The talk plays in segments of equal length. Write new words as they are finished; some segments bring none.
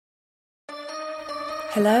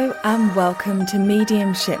Hello and welcome to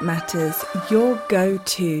Mediumship Matters, your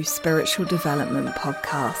go-to spiritual development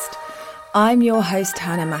podcast. I'm your host,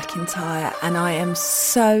 Hannah McIntyre, and I am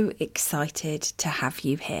so excited to have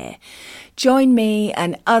you here. Join me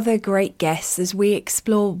and other great guests as we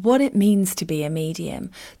explore what it means to be a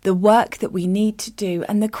medium, the work that we need to do,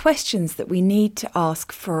 and the questions that we need to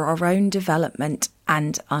ask for our own development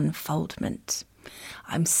and unfoldment.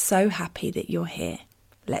 I'm so happy that you're here.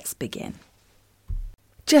 Let's begin.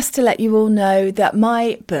 Just to let you all know that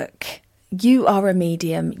my book, You Are a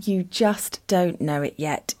Medium, You Just Don't Know It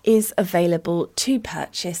Yet, is available to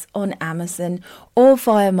purchase on Amazon or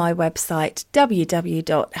via my website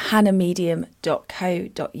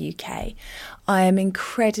www.hannahmedium.co.uk. I am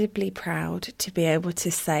incredibly proud to be able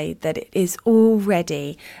to say that it is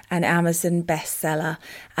already an Amazon bestseller,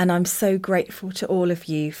 and I'm so grateful to all of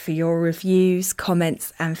you for your reviews,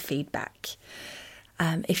 comments and feedback.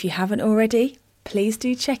 If you haven't already, please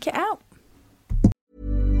do check it out.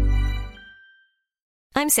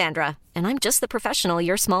 I'm Sandra, and I'm just the professional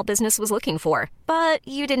your small business was looking for. But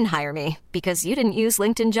you didn't hire me because you didn't use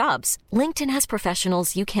LinkedIn Jobs. LinkedIn has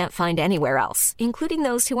professionals you can't find anywhere else, including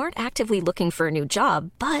those who aren't actively looking for a new job,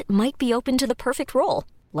 but might be open to the perfect role,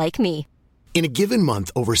 like me. In a given month,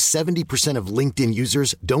 over 70% of LinkedIn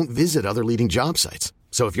users don't visit other leading job sites.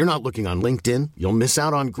 So if you're not looking on LinkedIn, you'll miss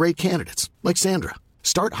out on great candidates, like Sandra.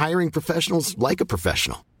 Start hiring professionals like a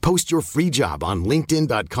professional. Post your free job on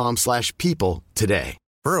linkedin.com/people today.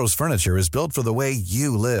 Burrow's furniture is built for the way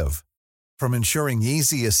you live. From ensuring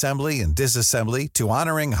easy assembly and disassembly to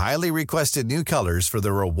honoring highly requested new colors for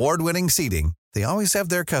their award-winning seating, they always have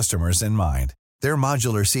their customers in mind. Their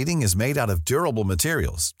modular seating is made out of durable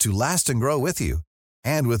materials to last and grow with you.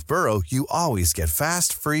 And with Burrow, you always get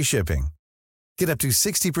fast, free shipping. Get up to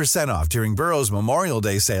 60% off during Burrow's Memorial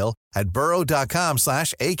Day sale at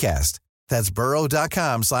burrow.com/ACAST. That's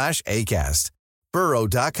burrow.com/ACAST.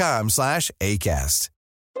 burrow.com/ACAST.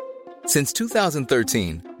 Since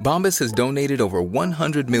 2013, Bombas has donated over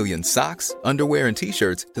 100 million socks, underwear, and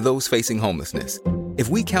T-shirts to those facing homelessness. If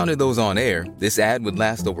we counted those on air, this ad would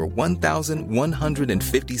last over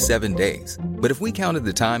 1,157 days. But if we counted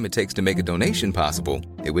the time it takes to make a donation possible,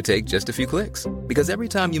 it would take just a few clicks. Because every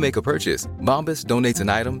time you make a purchase, Bombas donates an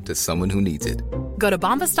item to someone who needs it. Go to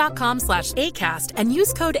bombas.com/ACAST and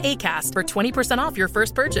use code ACAST for 20% off your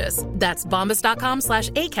first purchase. That's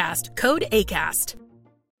bombas.com/ACAST, code ACAST.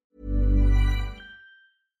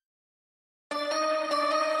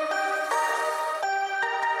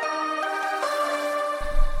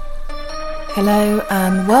 Hello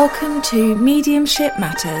and welcome to Mediumship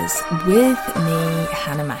Matters with me,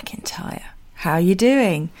 Hannah McIntyre. How are you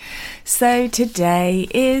doing? So today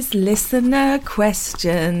is listener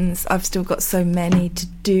questions. I've still got so many to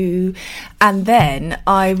do. And then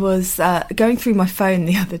I was going through my phone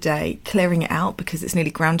the other day, clearing it out because it's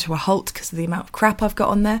nearly ground to a halt because of the amount of crap I've got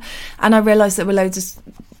on there. And I realised there were loads of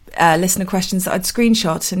listener questions that I'd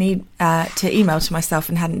screenshot and to email to myself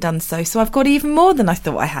and hadn't done so. So I've got even more than I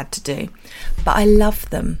thought I had to do. But I love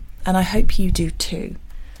them and I hope you do too.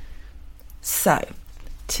 So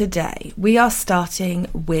today we are starting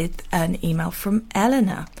with an email from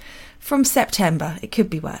Eleanor from September. It could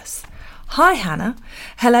be worse. Hi Hannah.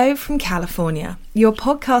 Hello from California. Your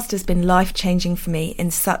podcast has been life-changing for me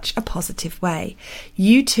in such a positive way.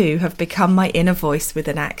 You too have become my inner voice with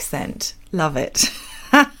an accent. Love it.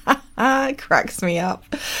 It cracks me up.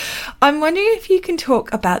 I'm wondering if you can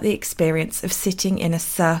talk about the experience of sitting in a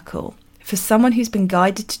circle for someone who's been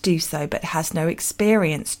guided to do so but has no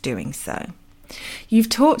experience doing so. You've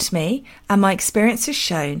taught me, and my experience has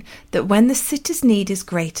shown, that when the sitter's need is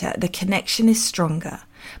greater, the connection is stronger.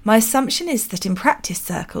 My assumption is that in practice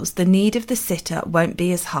circles, the need of the sitter won't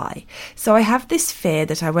be as high, so I have this fear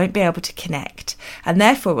that I won't be able to connect, and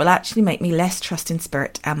therefore it will actually make me less trust in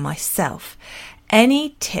spirit and myself.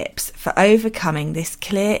 Any tips for overcoming this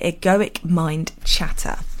clear egoic mind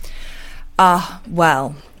chatter?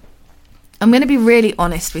 Well, I'm going to be really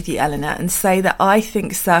honest with you, Eleanor, and say that I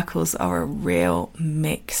think circles are a real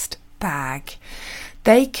mixed bag.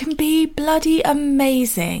 They can be bloody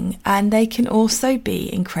amazing and they can also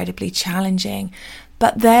be incredibly challenging,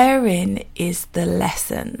 but therein is the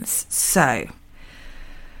lessons. So,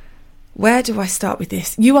 where do I start with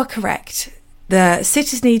this? You are correct. The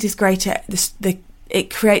sitter's need is greater. It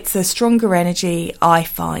creates a stronger energy, I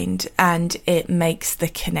find, and it makes the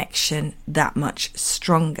connection that much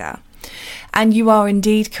stronger. And you are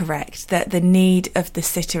indeed correct that the need of the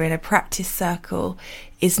sitter in a practice circle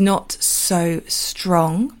is not so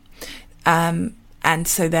strong. And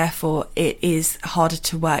so therefore it is harder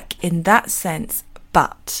to work in that sense.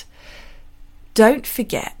 But don't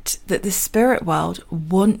forget that the spirit world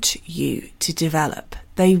want you to develop.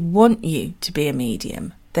 They want you to be a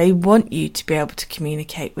medium. They want you to be able to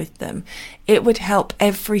communicate with them. It would help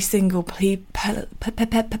every single person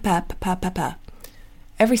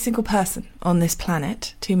on this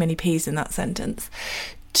planet, too many P's in that sentence,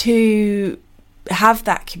 to have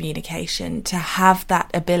that communication, to have that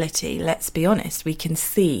ability. Let's be honest, we can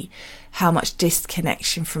see how much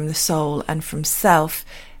disconnection from the soul and from self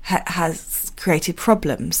has created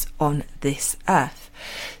problems on this earth.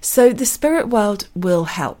 So the spirit world will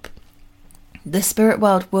help. The spirit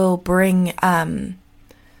world will bring the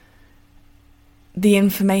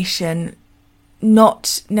information,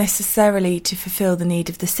 not necessarily to fulfill the need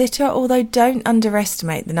of the sitter, although don't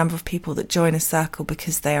underestimate the number of people that join a circle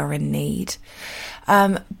because they are in need,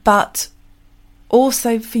 but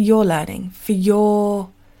also for your learning, for your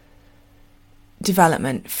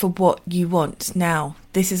development, for what you want. Now,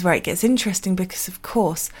 this is where it gets interesting because, of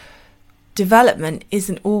course, development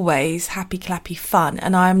isn't always happy clappy fun,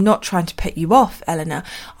 and I am not trying to put you off, Eleanor.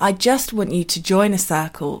 I just want you to join a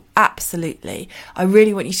circle. Absolutely. I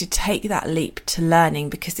really want you to take that leap to learning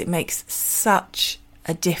because it makes such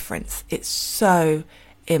a difference. It's so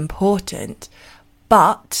important.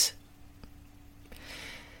 But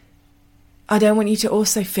I don't want you to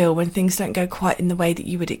also feel, when things don't go quite in the way that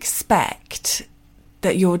you would expect,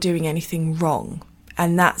 that you're doing anything wrong.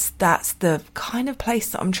 And that's the kind of place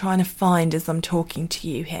that I'm trying to find as I'm talking to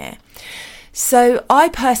you here. So I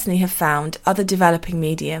personally have found other developing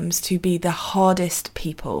mediums to be the hardest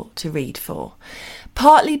people to read for,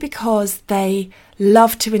 partly because they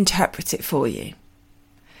love to interpret it for you.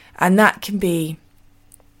 And that can be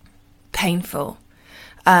painful.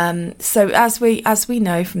 So as we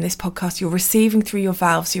know from this podcast, you're receiving through your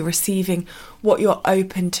valves, you're receiving what you're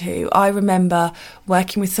open to. I remember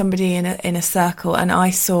working with somebody in a circle, and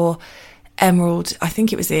I saw emerald, I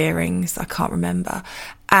think it was earrings, I can't remember,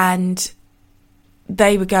 and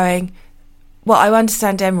they were going, well, I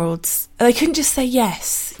understand emeralds. And they couldn't just say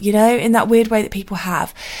yes, you know, in that weird way that people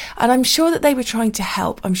have. And I'm sure that they were trying to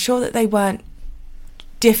help. I'm sure that they weren't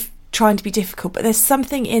trying to be difficult, but there's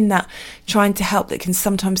something in that trying to help that can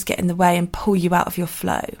sometimes get in the way and pull you out of your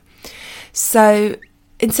flow. So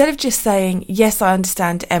instead of just saying, yes, I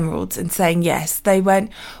understand emeralds, and saying yes, they went,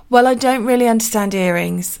 well, I don't really understand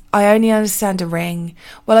earrings. I only understand a ring.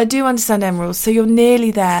 Well, I do understand emeralds, so you're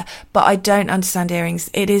nearly there, but I don't understand earrings.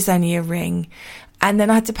 It is only a ring. And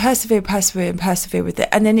then I had to persevere with it.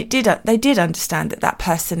 And then they did understand that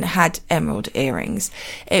person had emerald earrings.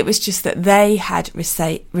 It was just that they had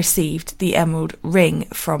received the emerald ring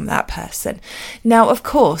from that person. Now, of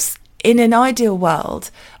course, in an ideal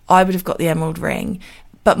world, I would have got the emerald ring,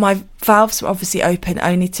 but my valves were obviously open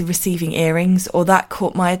only to receiving earrings, or that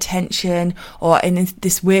caught my attention, or in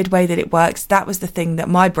this weird way that it works, that was the thing that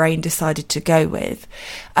my brain decided to go with.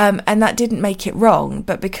 And that didn't make it wrong,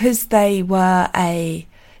 but because they were a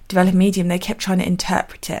developed medium, they kept trying to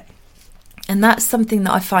interpret it. And that's something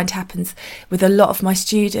that I find happens with a lot of my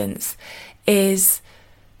students, is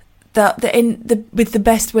that with the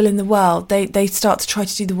best will in the world, they start to try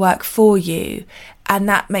to do the work for you, and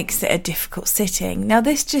that makes it a difficult sitting. Now,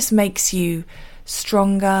 this just makes you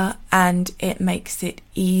stronger, and it makes it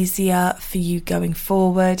easier for you going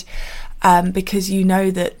forward, because you know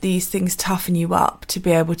that these things toughen you up to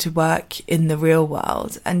be able to work in the real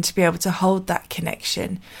world and to be able to hold that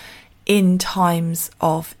connection in times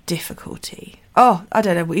of difficulty. Oh, I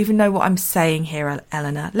don't even know what I'm saying here,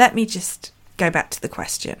 Eleanor. Let me just go back to the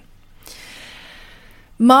question.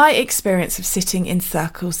 My experience of sitting in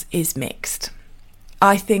circles is mixed.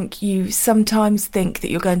 I think you sometimes think that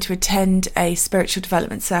you're going to attend a spiritual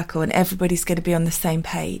development circle and everybody's going to be on the same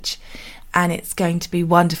page and it's going to be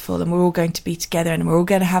wonderful and we're all going to be together and we're all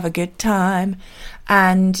going to have a good time.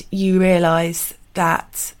 And you realise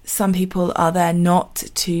that some people are there not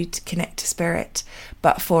to connect to spirit,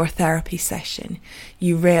 but for a therapy session.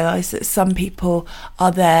 You realise that some people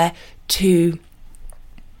are there to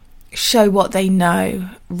show what they know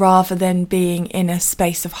rather than being in a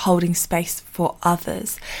space of holding space for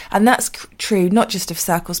others. And that's true not just of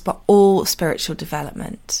circles but all spiritual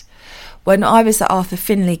development. When I was at Arthur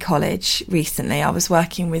Findlay College recently, I was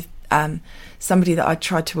working with somebody that I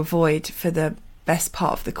tried to avoid for the best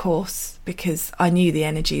part of the course because I knew the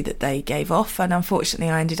energy that they gave off, and unfortunately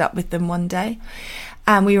I ended up with them one day.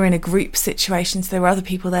 And we were in a group situation, so there were other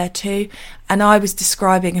people there too, and I was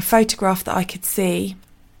describing a photograph that I could see,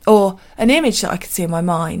 or an image that I could see in my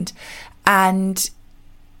mind, and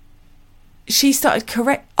she started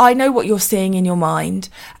I know what you're seeing in your mind,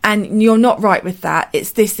 and you're not right with that.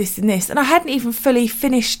 It's this, this and this. And I hadn't even fully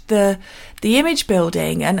finished the image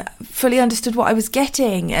building and fully understood what I was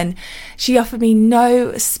getting. And she offered me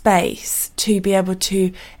no space to be able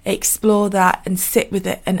to explore that and sit with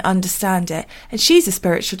it and understand it. And she's a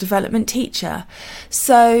spiritual development teacher.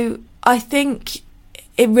 So I think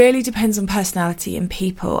it really depends on personality and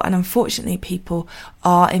people. And unfortunately, people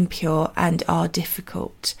are impure and are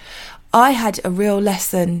difficult. I had a real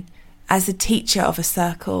lesson as a teacher of a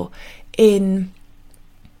circle in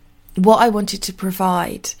what I wanted to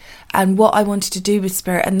provide and what I wanted to do with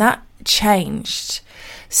spirit, and that changed.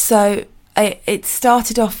 So it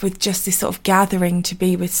started off with just this sort of gathering to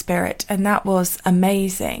be with spirit, and that was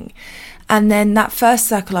amazing. And then that first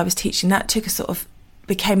circle I was teaching, that took a sort of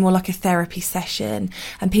became more like a therapy session,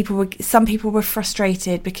 and some people were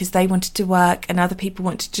frustrated because they wanted to work, and other people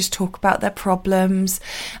wanted to just talk about their problems,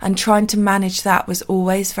 and trying to manage that was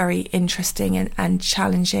always very interesting and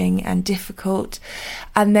challenging and difficult.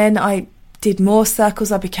 And then I did more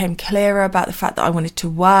circles. I became clearer about the fact that I wanted to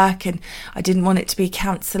work and I didn't want it to be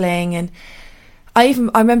counselling. And I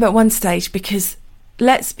remember at one stage, because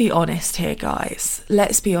let's be honest here, guys,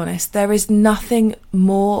 let's be honest, there is nothing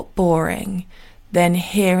more boring than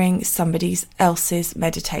hearing somebody else's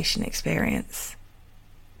meditation experience.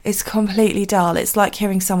 It's completely dull. It's like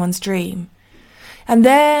hearing someone's dream. And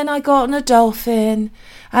then I got on a dolphin,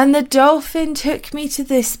 and the dolphin took me to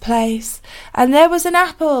this place, and there was an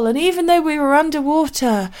apple, and even though we were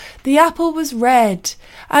underwater, the apple was red,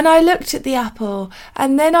 and I looked at the apple,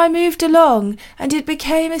 and then I moved along, and it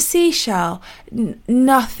became a seashell.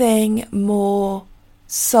 Nothing more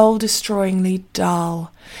soul-destroyingly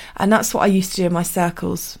dull. And that's what I used to do in my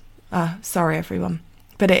circles. Sorry everyone,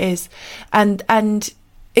 but it is. And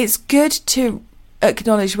it's good to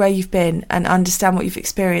acknowledge where you've been and understand what you've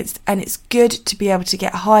experienced, and it's good to be able to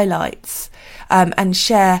get highlights and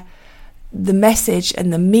share the message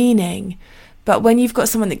and the meaning. But when you've got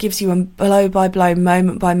someone that gives you a blow by blow,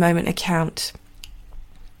 moment by moment account,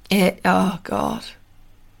 God,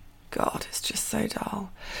 it's just so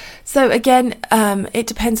dull. So again, it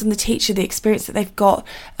depends on the teacher, the experience that they've got,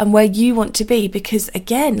 and where you want to be. Because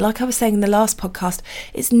again, like I was saying in the last podcast,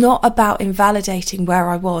 it's not about invalidating where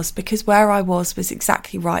I was, because where I was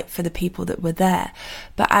exactly right for the people that were there.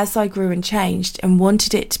 But as I grew and changed and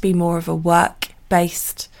wanted it to be more of a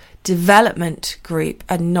work-based development group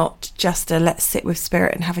and not just a let's sit with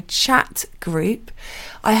spirit and have a chat group,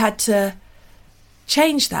 I had to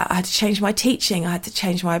change that. I had to change my teaching. I had to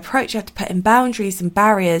change my approach. I had to put in boundaries and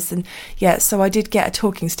barriers. And yeah, so I did get a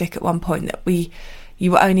talking stick at one point that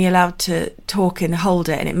you were only allowed to talk and hold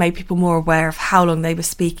it, and it made people more aware of how long they were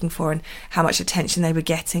speaking for and how much attention they were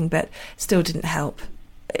getting, but still didn't help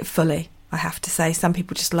fully, I have to say. Some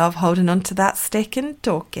people just love holding onto that stick and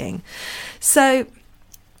talking. So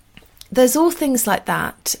there's all things like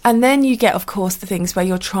that. And then you get, of course, the things where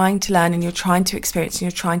you're trying to learn and you're trying to experience and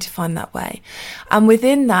you're trying to find that way. And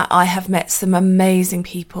within that, I have met some amazing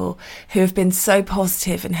people who have been so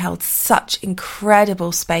positive and held such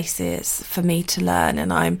incredible spaces for me to learn.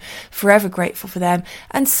 And I'm forever grateful for them,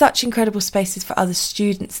 and such incredible spaces for other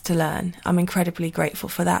students to learn. I'm incredibly grateful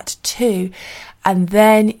for that too. And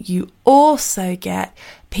then you also get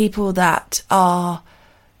people that are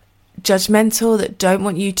judgmental, that don't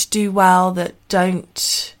want you to do well, that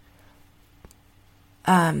don't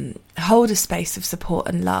hold a space of support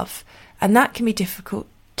and love, and that can be difficult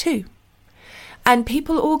too. And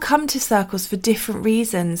people all come to circles for different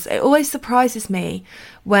reasons. It always surprises me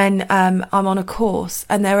when I'm on a course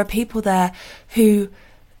and there are people there who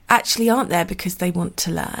actually aren't there because they want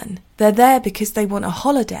to learn. They're there because they want a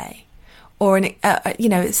holiday, or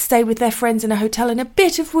stay with their friends in a hotel and a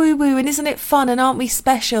bit of woo-woo, and isn't it fun, and aren't we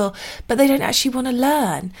special? But they don't actually want to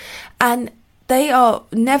learn. And they are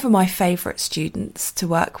never my favourite students to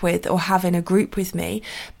work with or have in a group with me,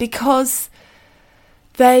 because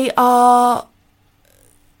they are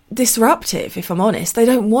disruptive, if I'm honest. They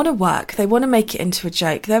don't want to work. They want to make it into a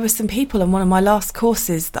joke. There were some people in one of my last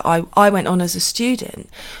courses that I went on as a student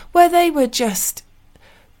where they were just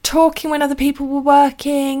talking when other people were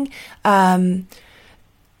working,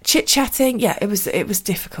 chit-chatting. Yeah, it was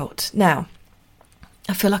difficult. Now,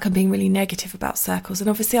 I feel like I'm being really negative about circles, and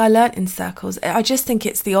obviously I learnt in circles. I just think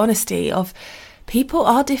it's the honesty of people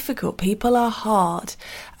are difficult, people are hard,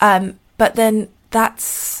 but then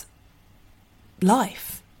that's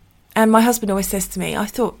life. And my husband always says to me, I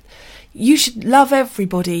thought you should love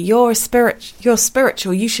everybody. You're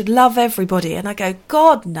spiritual. You should love everybody. And I go,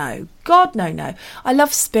 God, no. I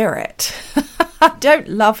love spirit. I don't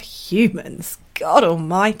love humans. God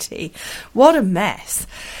almighty, what a mess.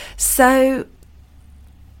 So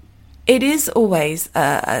it is always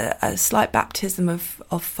a slight baptism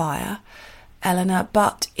of fire, Eleanor,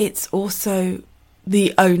 but it's also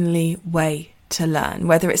the only way to learn.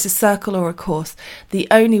 Whether it's a circle or a course, the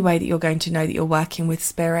only way that you're going to know that you're working with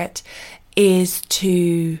spirit is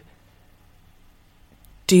to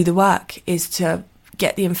do the work, is to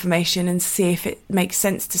get the information and see if it makes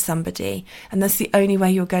sense to somebody. And that's the only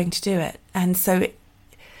way you're going to do it. And so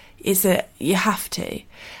you have to.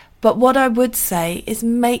 But what I would say is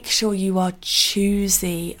make sure you are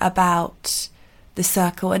choosy about the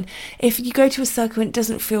circle. And if you go to a circle and it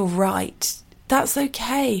doesn't feel right, that's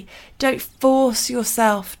okay. Don't force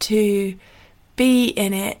yourself to be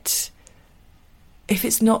in it if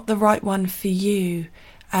it's not the right one for you.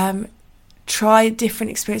 Try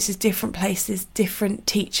different experiences, different places, different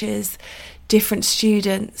teachers, different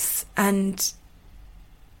students, and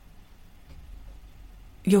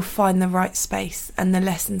you'll find the right space and the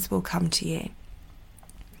lessons will come to you.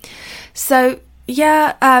 So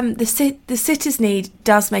the sitter's need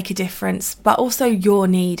does make a difference, but also your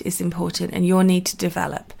need is important and your need to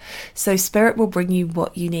develop. So spirit will bring you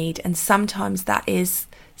what you need, and sometimes that is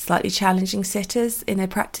slightly challenging sitters in a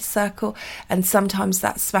practice circle, and sometimes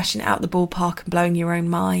that's smashing out the ballpark and blowing your own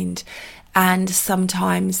mind, and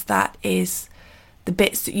sometimes that is the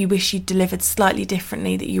bits that you wish you'd delivered slightly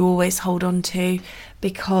differently that you always hold on to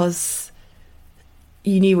because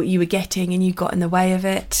you knew what you were getting and you got in the way of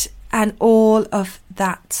it, and all of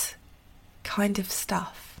that kind of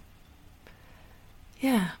stuff.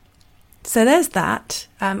 Yeah. So there's that.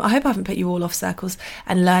 I hope I haven't put you all off circles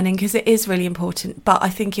and learning, because it is really important. But I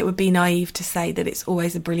think it would be naive to say that it's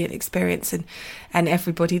always a brilliant experience and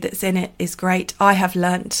everybody that's in it is great. I have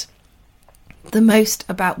learnt the most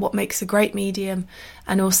about what makes a great medium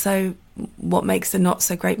and also what makes a not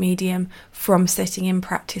so great medium from sitting in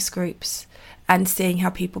practice groups and seeing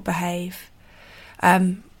how people behave.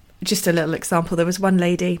 Just a little example, there was one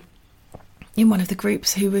lady in one of the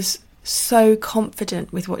groups who was so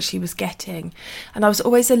confident with what she was getting, and I was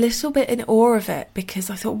always a little bit in awe of it, because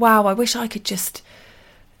I thought, wow, I wish I could just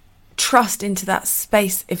trust into that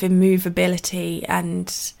space of immovability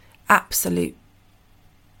and absolute,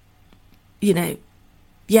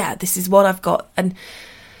 this is what I've got. And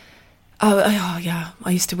oh yeah,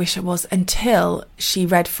 I used to wish I was, until she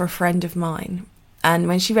read for a friend of mine. And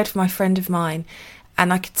when she read for my friend of mine,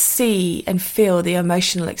 and I could see and feel the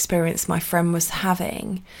emotional experience my friend was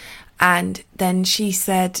having, and then she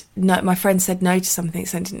said no, my friend said no to something,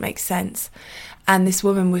 so it didn't make sense, and this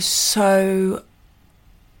woman was so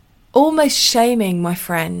almost shaming my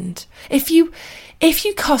friend. If you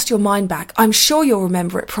cast your mind back, I'm sure you'll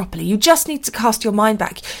remember it properly. You just need to cast your mind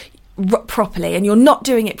back properly, and you're not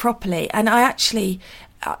doing it properly. And I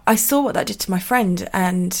saw what that did to my friend,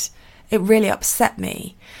 and it really upset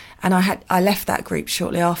me. And I left that group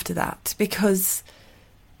shortly after that, because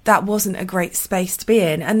that wasn't a great space to be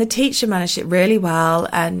in. And the teacher managed it really well,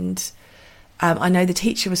 and I know the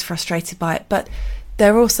teacher was frustrated by it, but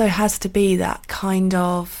there also has to be that kind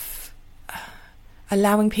of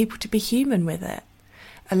allowing people to be human with it,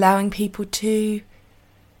 allowing people to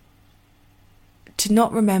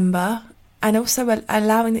not remember, and also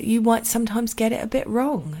allowing that you might sometimes get it a bit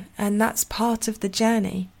wrong, and that's part of the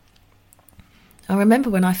journey. I remember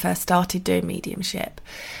when I first started doing mediumship,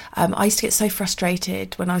 I used to get so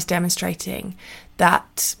frustrated when I was demonstrating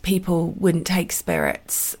that people wouldn't take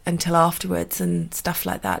spirits until afterwards and stuff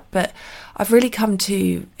like that. But I've really come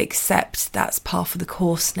to accept that's part of the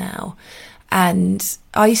course now. And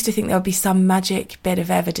I used to think there would be some magic bit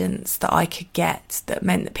of evidence that I could get that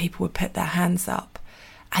meant that people would put their hands up.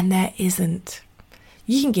 And there isn't.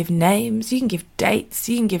 You can give names, you can give dates,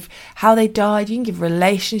 you can give how they died, you can give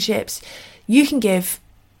relationships, you can give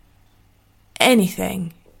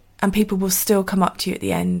anything, and people will still come up to you at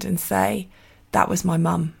the end and say, that was my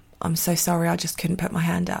mum. I'm so sorry, I just couldn't put my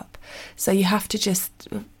hand up. So you have to just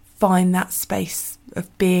find that space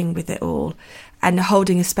of being with it all and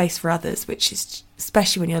holding a space for others, which is,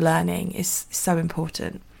 especially when you're learning, is so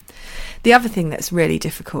important. The other thing that's really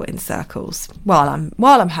difficult in circles, while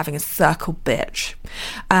I'm having a circle bitch,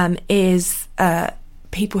 is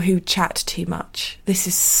people who chat too much. This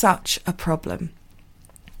is such a problem.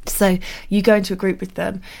 So you go into a group with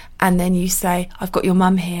them and then you say, I've got your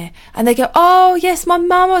mum here. And they go, oh, yes, my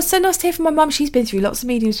mum. Oh, it's so nice to hear from my mum. She's been through lots of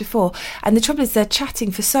mediums before. And the trouble is they're chatting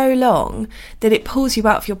for so long that it pulls you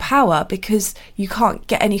out of your power, because you can't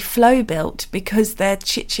get any flow built because they're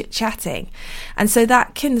chit-chatting. And so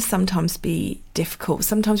that can sometimes be difficult.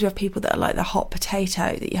 Sometimes you have people that are like the hot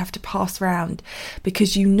potato that you have to pass around,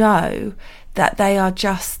 because you know that they are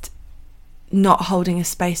just not holding a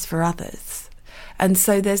space for others. And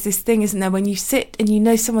so there's this thing, isn't there, when you sit and you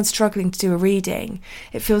know someone's struggling to do a reading,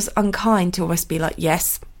 it feels unkind to almost be like,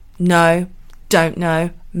 yes, no, don't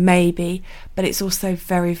know, maybe, but it's also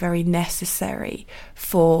very, very necessary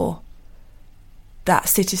for that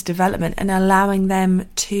sitter's development and allowing them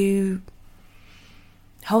to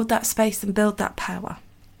hold that space and build that power.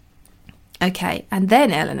 Okay, and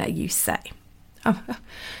then Eleanor, you say,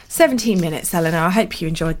 17 minutes, Eleanor, I hope you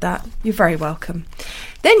enjoyed that. You're very welcome.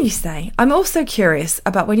 Then you say, I'm also curious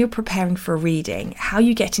about when you're preparing for a reading, how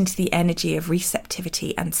you get into the energy of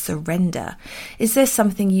receptivity and surrender. Is there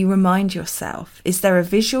something you remind yourself? Is there a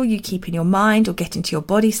visual you keep in your mind or get into your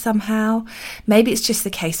body somehow? Maybe it's just the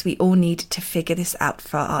case we all need to figure this out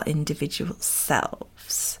for our individual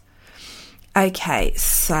selves. Okay,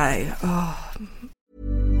 so...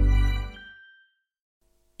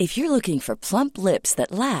 If you're looking for plump lips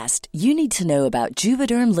that last, you need to know about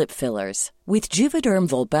Juvederm lip fillers. With Juvederm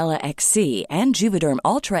Volbella XC and Juvederm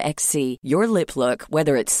Ultra XC, your lip look,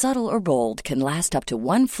 whether it's subtle or bold, can last up to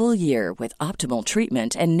 1 full year with optimal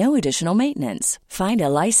treatment and no additional maintenance. Find a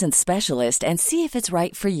licensed specialist and see if it's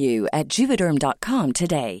right for you at Juvederm.com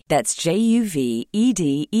today. That's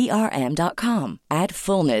JUVEDERM.com. Add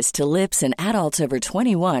fullness to lips in adults over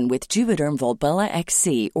 21 with Juvederm Volbella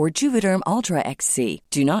XC or Juvederm Ultra XC.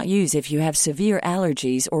 Do not use if you have severe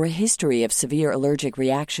allergies or a history of severe allergic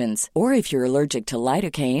reactions, or if you're allergic to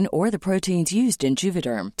lidocaine or the proteins used in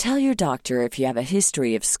Juvederm. Tell your doctor if you have a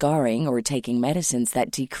history of scarring or taking medicines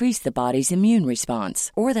that decrease the body's immune response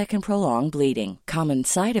or that can prolong bleeding. Common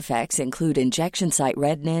side effects include injection site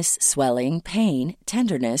redness, swelling, pain,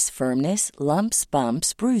 tenderness, firmness, lumps,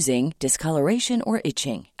 bumps, bruising, discoloration, or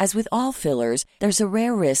itching. As with all fillers, there's a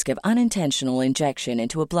rare risk of unintentional injection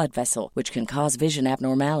into a blood vessel, which can cause vision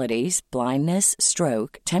abnormalities, blindness,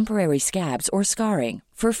 stroke, temporary scabs, or scarring.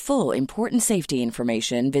 For full, important safety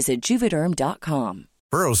information, visit Juvederm.com.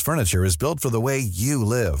 Burrow's furniture is built for the way you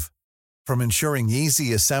live. From ensuring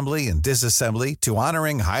easy assembly and disassembly to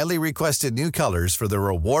honoring highly requested new colors for their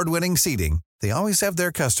award-winning seating, they always have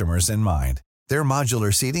their customers in mind. Their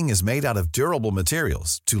modular seating is made out of durable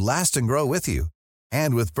materials to last and grow with you.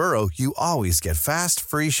 And with Burrow, you always get fast,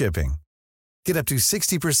 free shipping. Get up to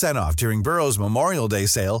 60% off during Burrow's Memorial Day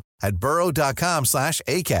sale at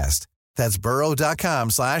burrow.com/ACAST. That's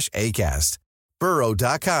burrow.com/ACAST.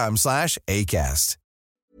 burrow.com/ACAST.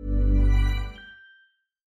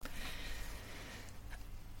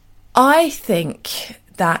 I think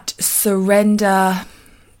that surrender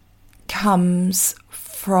comes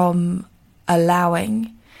from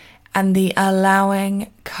allowing, and the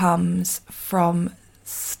allowing comes from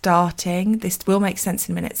starting. This will make sense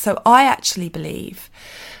in a minute. So I actually believe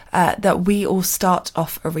that we all start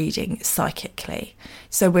off a reading psychically.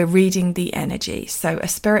 So we're reading the energy. So a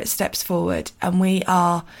spirit steps forward and we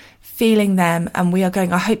are feeling them and we are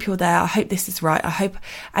going, I hope you're there. I hope this is right. I hope.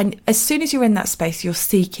 And as soon as you're in that space, you're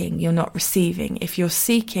seeking, you're not receiving. If you're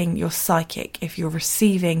seeking, you're psychic. If you're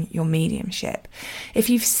receiving, you're mediumship. If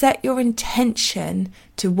you've set your intention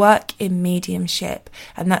to work in mediumship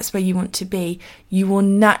and that's where you want to be, you will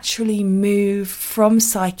naturally move from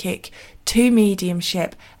psychic to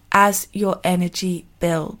mediumship as your energy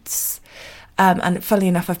builds. And funnily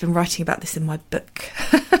enough, I've been writing about this in my book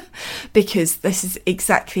because this is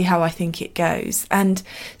exactly how I think it goes. And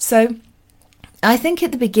so I think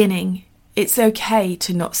at the beginning, it's okay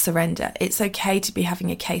to not surrender. It's okay to be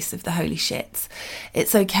having a case of the holy shits.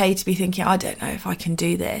 It's okay to be thinking, I don't know if I can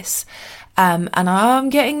do this. And I'm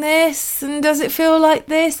getting this, and does it feel like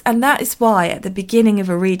this? And that is why at the beginning of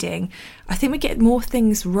a reading, I think we get more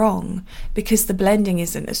things wrong because the blending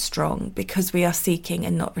isn't as strong because we are seeking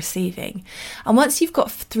and not receiving. And once you've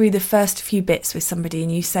got through the first few bits with somebody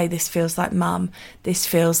and you say, this feels like mum, she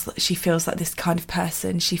feels like this kind of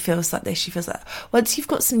person, she feels like this, she feels like that. Once you've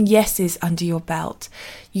got some yeses under your belt,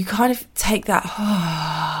 you kind of take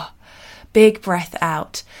that big breath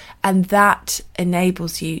out, and that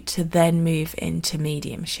enables you to then move into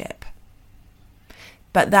mediumship.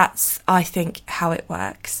 But that's, I think, how it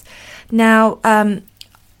works. Now,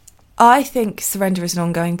 I think surrender is an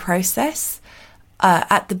ongoing process.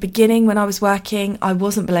 At the beginning, when I was working, I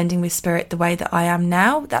wasn't blending with spirit the way that I am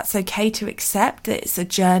now. That's okay to accept. It's a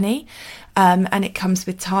journey, and it comes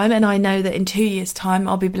with time. And I know that in 2 years' time,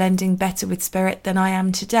 I'll be blending better with spirit than I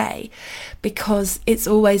am today, because it's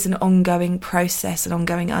always an ongoing process, an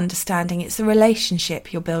ongoing understanding. It's a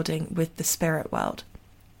relationship you're building with the spirit world.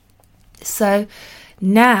 So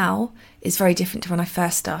now is very different to when I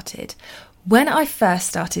first started. When I first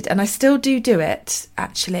started, and I still do it,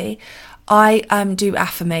 actually, I do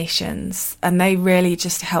affirmations, and they really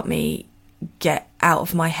just help me get out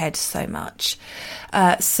of my head so much.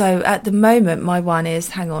 So at the moment, my one is,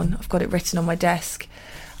 hang on, I've got it written on my desk.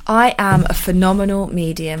 I am a phenomenal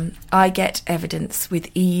medium. I get evidence with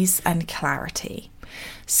ease and clarity.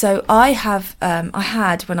 So I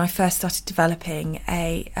had, when I first started developing,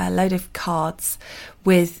 a load of cards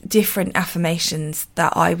with different affirmations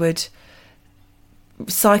that I would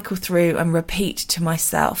cycle through and repeat to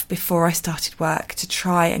myself before I started work to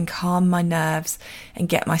try and calm my nerves and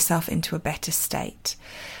get myself into a better state.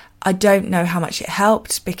 I don't know how much it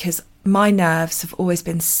helped because my nerves have always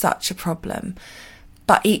been such a problem,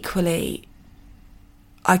 but equally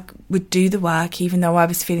I would do the work even though I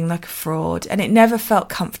was feeling like a fraud, and it never felt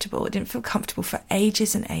comfortable. It didn't feel comfortable for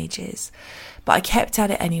ages and ages, but I kept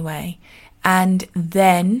at it anyway. And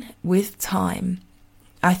then with time,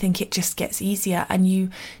 I think it just gets easier, and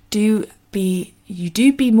you do be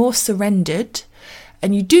more surrendered,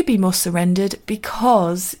 and you do be more surrendered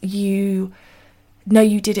because you know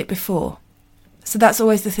you did it before. So that's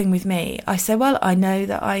always the thing with me. I say, well, I know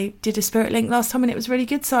that I did a Spirit Link last time and it was really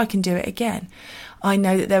good, so I can do it again. I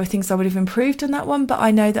know that there were things I would have improved on that one, but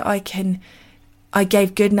I know that I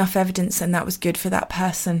gave good enough evidence and that was good for that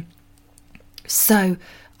person. So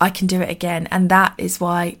I can do it again. And that is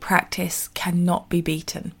why practice cannot be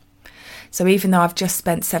beaten. So even though I've just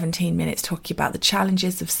spent 17 minutes talking about the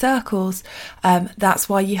challenges of circles, that's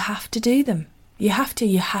why you have to do them. You have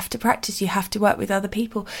to practice. You have to work with other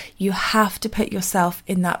people. You have to put yourself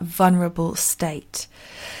in that vulnerable state.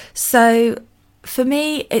 So for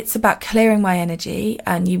me, it's about clearing my energy.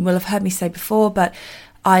 And you will have heard me say before, but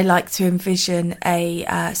I like to envision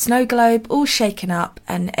a snow globe all shaken up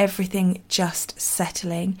and everything just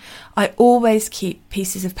settling. I always keep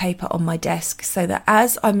pieces of paper on my desk so that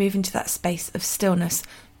as I move into that space of stillness,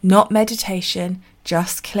 not meditation,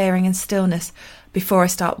 just clearing and stillness before I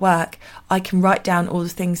start work, I can write down all the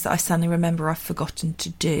things that I suddenly remember I've forgotten to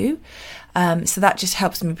do. So that just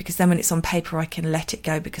helps me because then when it's on paper, I can let it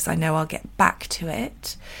go because I know I'll get back to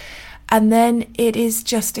it. And then it is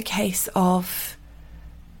just a case of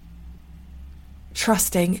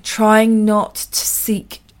trusting, trying not to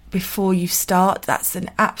seek before you start. That's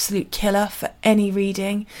an absolute killer for any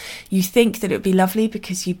reading. You think that it would be lovely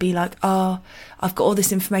because you'd be like, oh, I've got all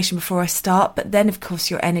this information before I start. But then, of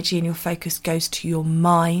course, your energy and your focus goes to your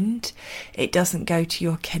mind. It doesn't go to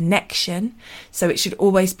your connection. So it should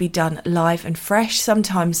always be done live and fresh.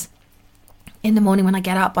 Sometimes in the morning when I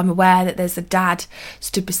get up, I'm aware that there's a dad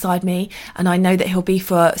stood beside me and I know that he'll be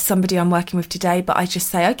for somebody I'm working with today, but I just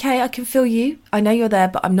say, okay, I can feel you. I know you're there,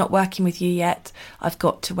 but I'm not working with you yet. I've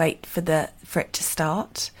got to wait for it to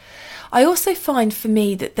start. I also find for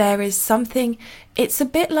me that there is something, it's a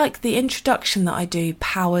bit like the introduction that I do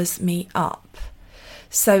powers me up.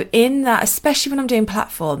 So in that, especially when I'm doing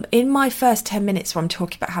platform, in my first 10 minutes where I'm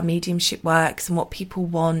talking about how mediumship works and what people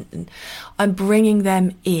want, and I'm bringing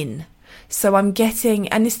them in. So I'm getting,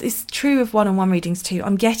 and this is true of one-on-one readings too,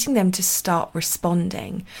 I'm getting them to start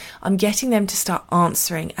responding. I'm getting them to start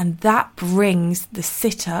answering, and that brings the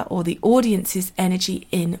sitter or the audience's energy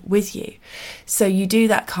in with you. So you do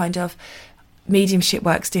that kind of, mediumship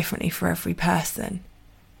works differently for every person.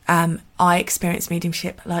 I experience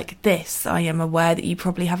mediumship like this. I am aware that you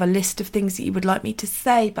probably have a list of things that you would like me to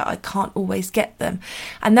say, but I can't always get them.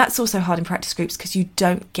 And that's also hard in practice groups because you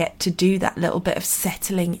don't get to do that little bit of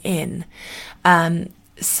settling in.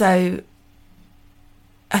 So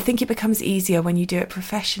I think it becomes easier when you do it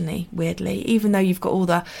professionally, weirdly, even though you've got all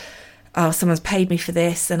the, oh, someone's paid me for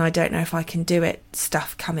this and I don't know if I can do it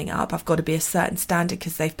stuff coming up. I've got to be a certain standard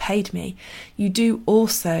because they've paid me. You do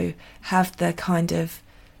also have the kind of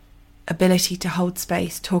ability to hold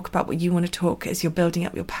space, talk about what you want to talk as you're building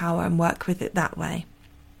up your power and work with it that way.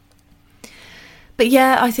 But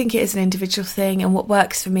yeah, I think it is an individual thing, and what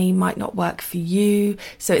works for me might not work for you.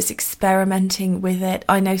 So it's experimenting with it.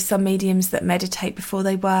 I know some mediums that meditate before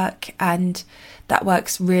they work and that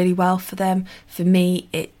works really well for them. For me,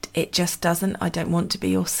 it just doesn't. I don't want to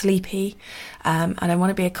be all sleepy. I don't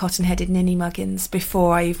want to be a cotton-headed ninny muggins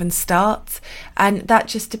before I even start. And that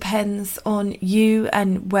just depends on you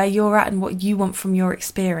and where you're at and what you want from your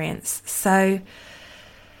experience. So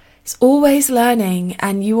it's always learning,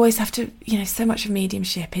 and you always have to, so much of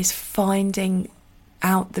mediumship is finding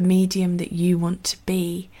out the medium that you want to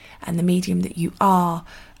be and the medium that you are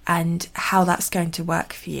and how that's going to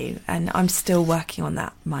work for you. And I'm still working on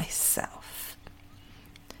that myself.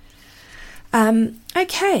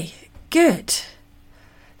 Okay, good.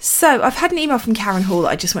 So I've had an email from Karen Hall that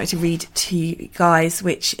I just wanted to read to you guys,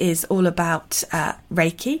 which is all about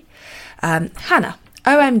Reiki. Hannah,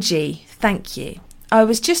 OMG, thank you. I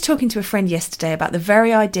was just talking to a friend yesterday about the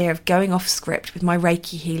very idea of going off script with my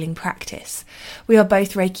Reiki healing practice. We are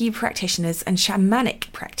both Reiki practitioners and shamanic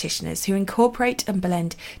practitioners who incorporate and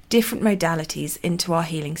blend different modalities into our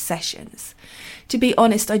healing sessions. To be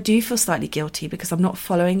honest, I do feel slightly guilty because I'm not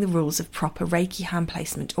following the rules of proper Reiki hand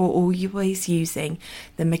placement or always using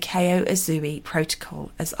the Mikao Uzui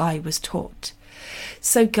protocol as I was taught.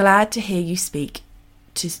 So glad to hear you speak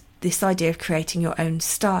to this idea of creating your own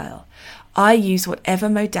style. I use whatever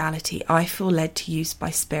modality I feel led to use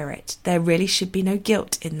by spirit. There really should be no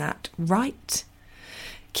guilt in that, right?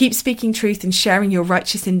 Keep speaking truth and sharing your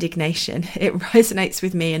righteous indignation. It resonates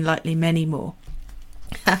with me and likely many more.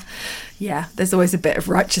 Yeah, there's always a bit of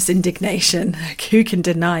righteous indignation. Who can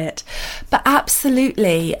deny it? But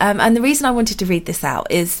absolutely. And the reason I wanted to read this out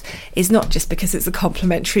is not just because it's a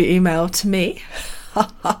complimentary email to me,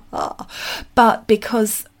 but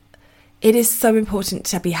because it is so important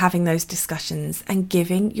to be having those discussions and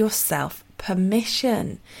giving yourself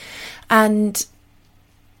permission. And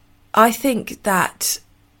I think that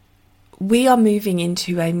we are moving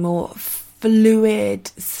into a more fluid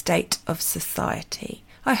state of society.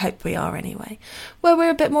 I hope we are anyway, where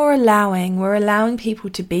we're a bit more allowing. We're allowing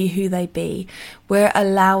people to be who they be. We're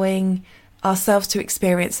allowing ourselves to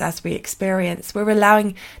experience as we experience. We're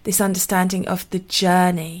allowing this understanding of the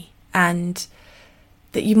journey, and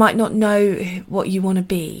that you might not know what you want to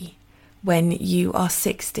be when you are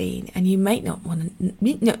 16, and you may not want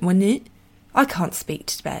to. I can't speak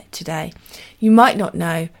today. You might not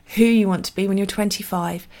know who you want to be when you're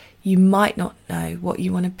 25. You might not know what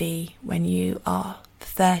you want to be when you are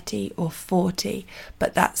 30 or 40,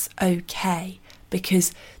 but that's okay,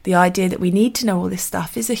 because the idea that we need to know all this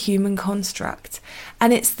stuff is a human construct.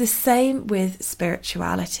 And it's the same with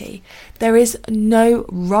spirituality. There is no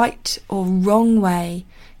right or wrong way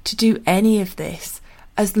to do any of this,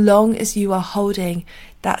 as long as you are holding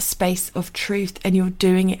that space of truth and you're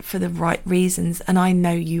doing it for the right reasons. And I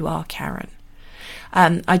know you are, Karen.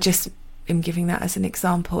 I just am giving that as an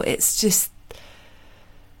example. It's just,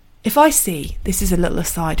 if I see, this is a little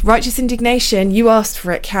aside, righteous indignation, you asked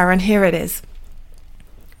for it, Karen, here it is.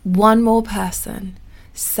 One more person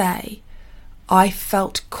say, I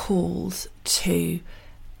felt called to,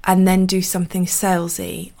 and then do something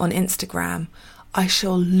salesy on Instagram, I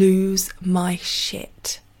shall lose my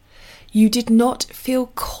shit. You did not feel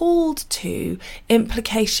called to.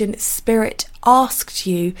 Implication, spirit asked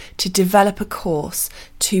you to develop a course,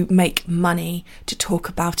 to make money, to talk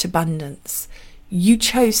about abundance. You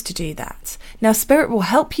chose to do that. Now, spirit will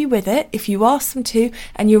help you with it if you ask them to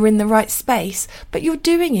and you're in the right space, but you're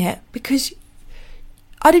doing it because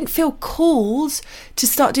I didn't feel called to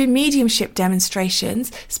start doing mediumship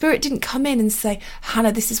demonstrations. Spirit didn't come in and say,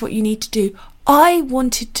 Hannah, this is what you need to do. I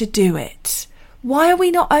wanted to do it. Why are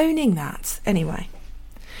we not owning that? Anyway,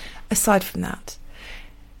 aside from that,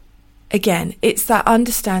 again, it's that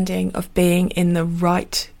understanding of being in the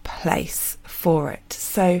right place for it.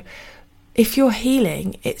 So if you're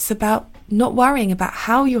healing, it's about not worrying about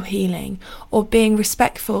how you're healing, or being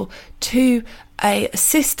respectful to a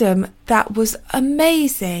system that was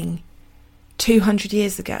amazing 200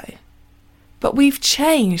 years ago. But we've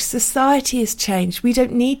changed. Society has changed. We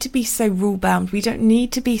don't need to be so rule-bound. We don't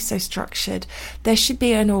need to be so structured. There should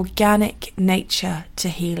be an organic nature to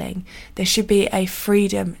healing. There should be a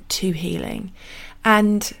freedom to healing.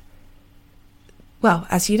 And, well,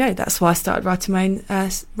 as you know, that's why I started writing my own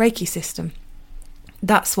Reiki system.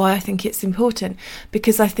 That's why I think it's important,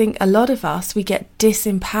 because I think a lot of us, we get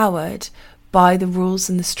disempowered by the rules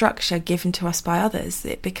and the structure given to us by others.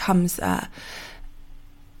 It becomes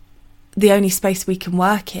the only space we can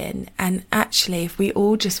work in. And actually, if we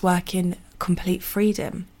all just work in complete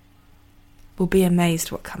freedom, we'll be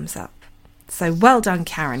amazed what comes up. So well done,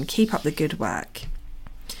 Karen. Keep up the good work.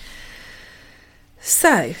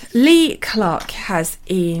 So Lee Clark has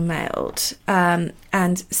emailed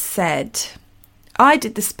and said, I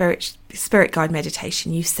did the spirit guide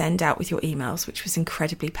meditation you send out with your emails, which was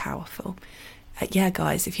incredibly powerful. Yeah,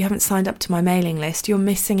 guys, if you haven't signed up to my mailing list, you're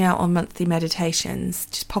missing out on monthly meditations.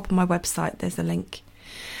 Just pop on my website, there's a link.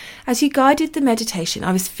 As you guided the meditation,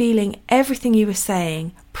 I was feeling everything you were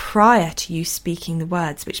saying prior to you speaking the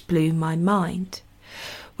words, which blew my mind.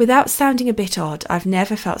 Without sounding a bit odd, I've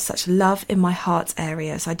never felt such love in my heart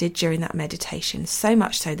area as I did during that meditation, so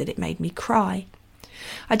much so that it made me cry.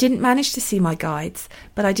 I didn't manage to see my guides,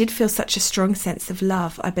 but I did feel such a strong sense of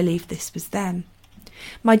love. I believe this was them.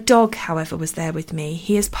 My dog, however, was there with me.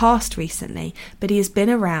 He has passed recently, but he has been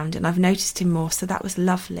around and I've noticed him more, so that was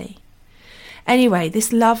lovely. Anyway,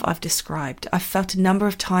 this love I've described, I've felt a number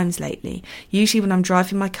of times lately, usually when I'm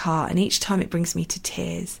driving my car, and each time it brings me to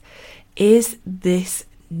tears. Is this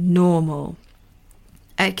normal?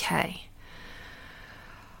 Okay.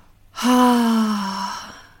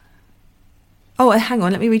 Oh, hang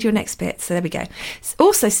on, let me read your next bit. So there we go.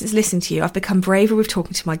 Also, since listening to you, I've become braver with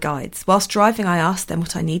talking to my guides. Whilst driving, I asked them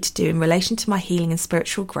what I need to do in relation to my healing and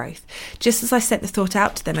spiritual growth. Just as I sent the thought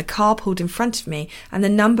out to them, a car pulled in front of me and the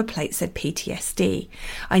number plate said PTSD.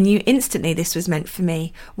 I knew instantly this was meant for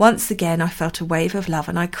me. Once again, I felt a wave of love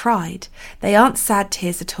and I cried. They aren't sad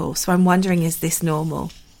tears at all, so I'm wondering, is this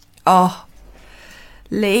normal? Oh,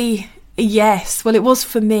 Lee... Yes, well, it was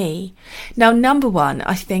for me. Now, number one,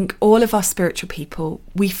 I think all of us spiritual people,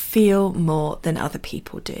 we feel more than other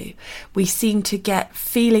people do. We seem to get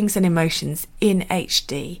feelings and emotions in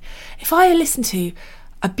HD. If I listen to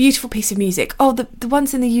a beautiful piece of music, the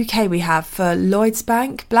ones in the UK we have for Lloyds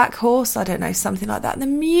Bank, Black Horse, I don't know, something like that. The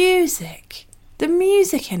music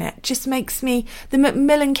in it just makes me, the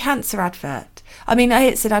Macmillan cancer advert. I mean,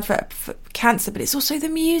 it's an advert for cancer, but it's also the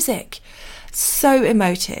music. So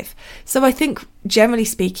emotive. So I think, generally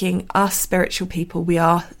speaking, us spiritual people, we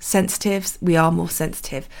are sensitives. We are more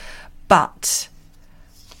sensitive. But,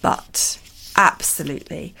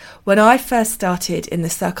 absolutely. When I first started in the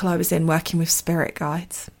circle I was in working with spirit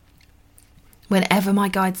guides, whenever my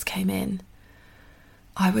guides came in,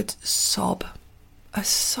 I would sob.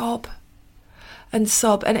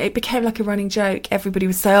 And it became like a running joke. Everybody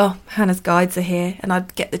would say, oh, Hannah's guides are here. And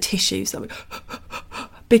I'd get the tissues.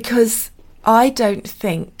 Because I don't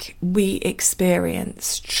think we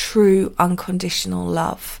experience true unconditional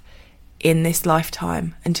love in this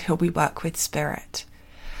lifetime until we work with spirit.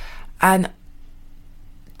 And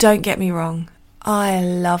don't get me wrong, I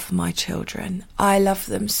love my children. I love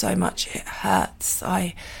them so much it hurts.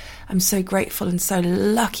 I am so grateful and so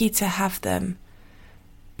lucky to have them.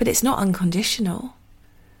 But it's not unconditional.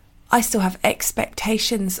 I still have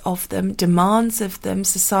expectations of them, demands of them,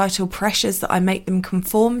 societal pressures that I make them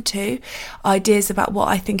conform to, ideas about what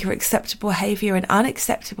I think are acceptable behaviour and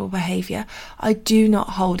unacceptable behaviour. I do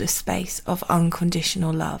not hold a space of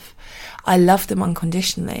unconditional love. I love them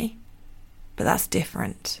unconditionally, but that's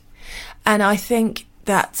different. And I think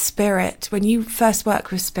that spirit, when you first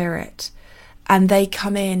work with spirit and they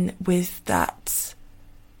come in with that,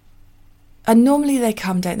 and normally they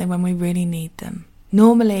come, don't they, when we really need them.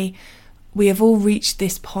 Normally, we have all reached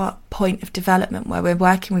this point of development where we're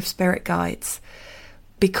working with spirit guides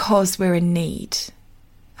because we're in need.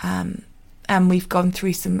 And we've gone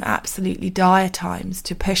through some absolutely dire times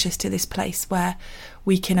to push us to this place where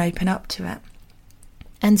we can open up to it.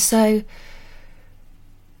 And so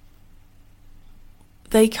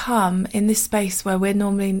they come in this space where we're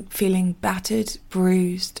normally feeling battered,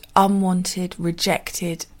 bruised, unwanted,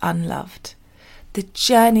 rejected, unloved. The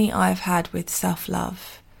journey I've had with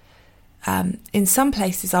self-love, in some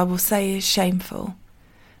places I will say is shameful,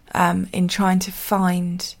 in trying to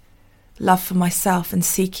find love for myself and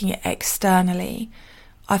seeking it externally.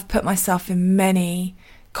 I've put myself in many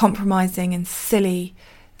compromising and silly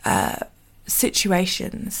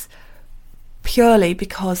situations purely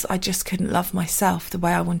because I just couldn't love myself the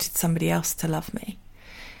way I wanted somebody else to love me.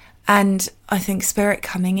 And I think spirit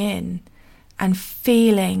coming in and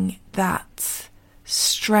feeling that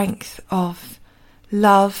strength of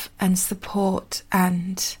love and support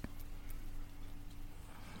and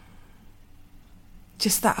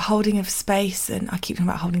just that holding of space, and I keep talking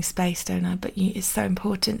about holding space, don't I? But it's so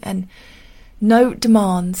important. And no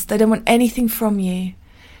demands. They don't want anything from you.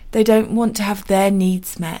 They don't want to have their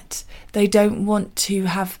needs met. They don't want to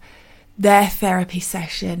have their therapy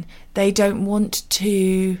session. They don't want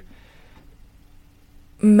to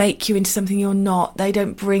make you into something you're not. They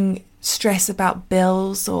don't bring stress about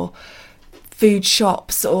bills or food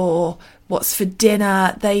shops or what's for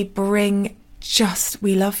dinner. They bring just,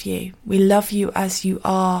 we love you. We love you as you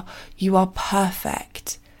are. You are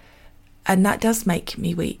perfect. And that does make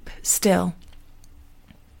me weep still.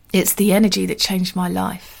 It's the energy that changed my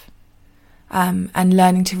life. And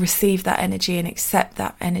learning to receive that energy and accept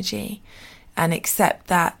that energy and accept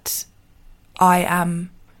that I am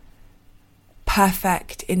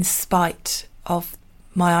perfect in spite of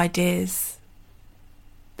my ideas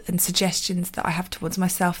and suggestions that I have towards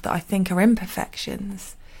myself that I think are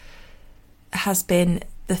imperfections has been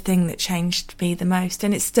the thing that changed me the most.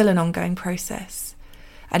 And it's still an ongoing process.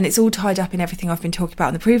 And it's all tied up in everything I've been talking about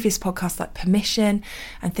in the previous podcast, like permission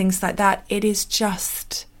and things like that. It is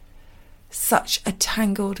just such a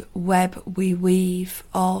tangled web we weave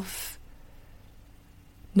of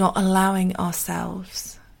not allowing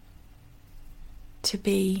ourselves to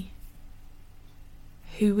be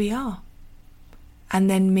who we are, and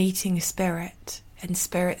then meeting spirit and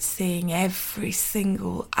Spirit seeing every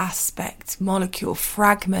single aspect, molecule,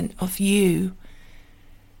 fragment of you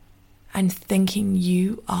and thinking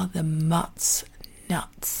you are the nuts.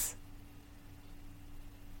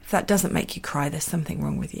 If that doesn't make you cry, there's something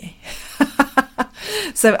wrong with you.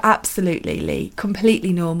 So absolutely, Lee,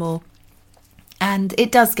 completely normal. And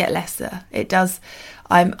it does get lesser. It does.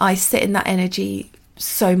 I sit in that energy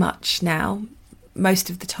so much now, most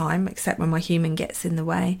of the time, except when my human gets in the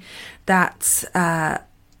way, that I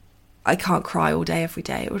can't cry all day, every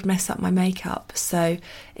day. It would mess up my makeup. So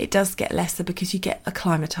it does get lesser because you get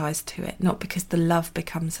acclimatized to it, not because the love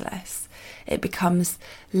becomes less. It becomes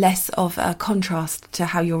less of a contrast to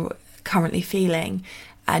how you're currently feeling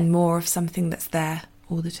and more of something that's there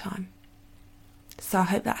all the time. So I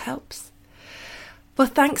hope that helps. Well,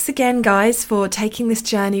 thanks again, guys, for taking this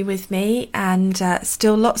journey with me, and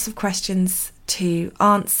still lots of questions to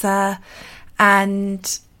answer,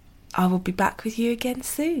 and I will be back with you again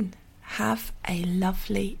soon. Have a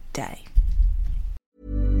lovely day.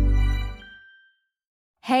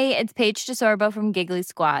 Hey, it's Paige DeSorbo from Giggly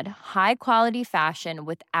Squad. High quality fashion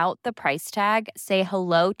without the price tag. Say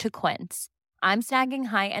hello to Quince. I'm snagging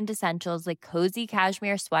high-end essentials like cozy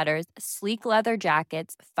cashmere sweaters, sleek leather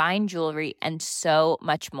jackets, fine jewelry, and so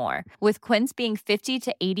much more. With Quince being 50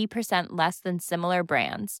 to 80% less than similar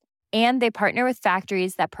brands. And they partner with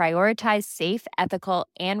factories that prioritize safe, ethical,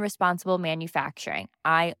 and responsible manufacturing.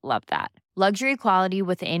 I love that. Luxury quality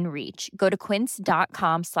within reach. Go to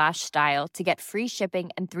quince.com/style to get free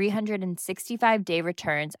shipping and 365-day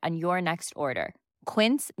returns on your next order.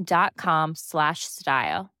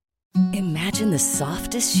 Quince.com/style. Imagine the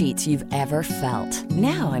softest sheets you've ever felt.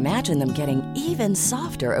 Now imagine them getting even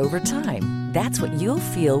softer over time. That's what you'll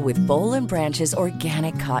feel with Boll & Branch's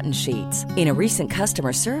organic cotton sheets. In a recent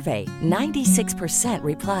customer survey, 96%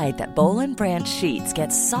 replied that Boll & Branch sheets get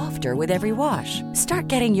softer with every wash. Start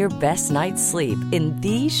getting your best night's sleep in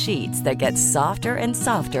these sheets that get softer and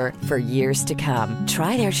softer for years to come.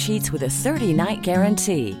 Try their sheets with a 30-night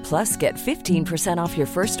guarantee. Plus, get 15% off your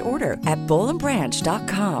first order at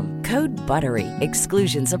bollandbranch.com. Code BUTTERY.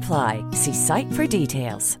 Exclusions apply. See site for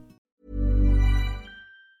details.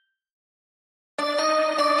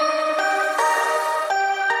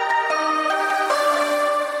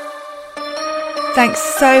 Thanks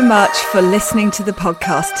so much for listening to the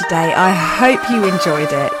podcast today. I hope you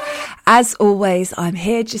enjoyed it. As always, I'm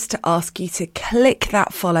here just to ask you to click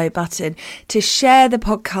that follow button, to share the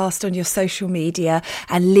podcast on your social media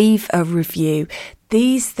and leave a review.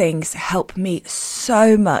 These things help me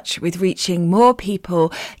so much with reaching more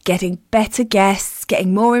people, getting better guests,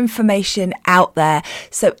 getting more information out there.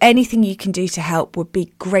 So anything you can do to help would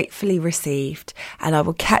be gratefully received. And I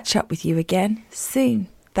will catch up with you again soon.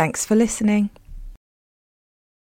 Thanks for listening.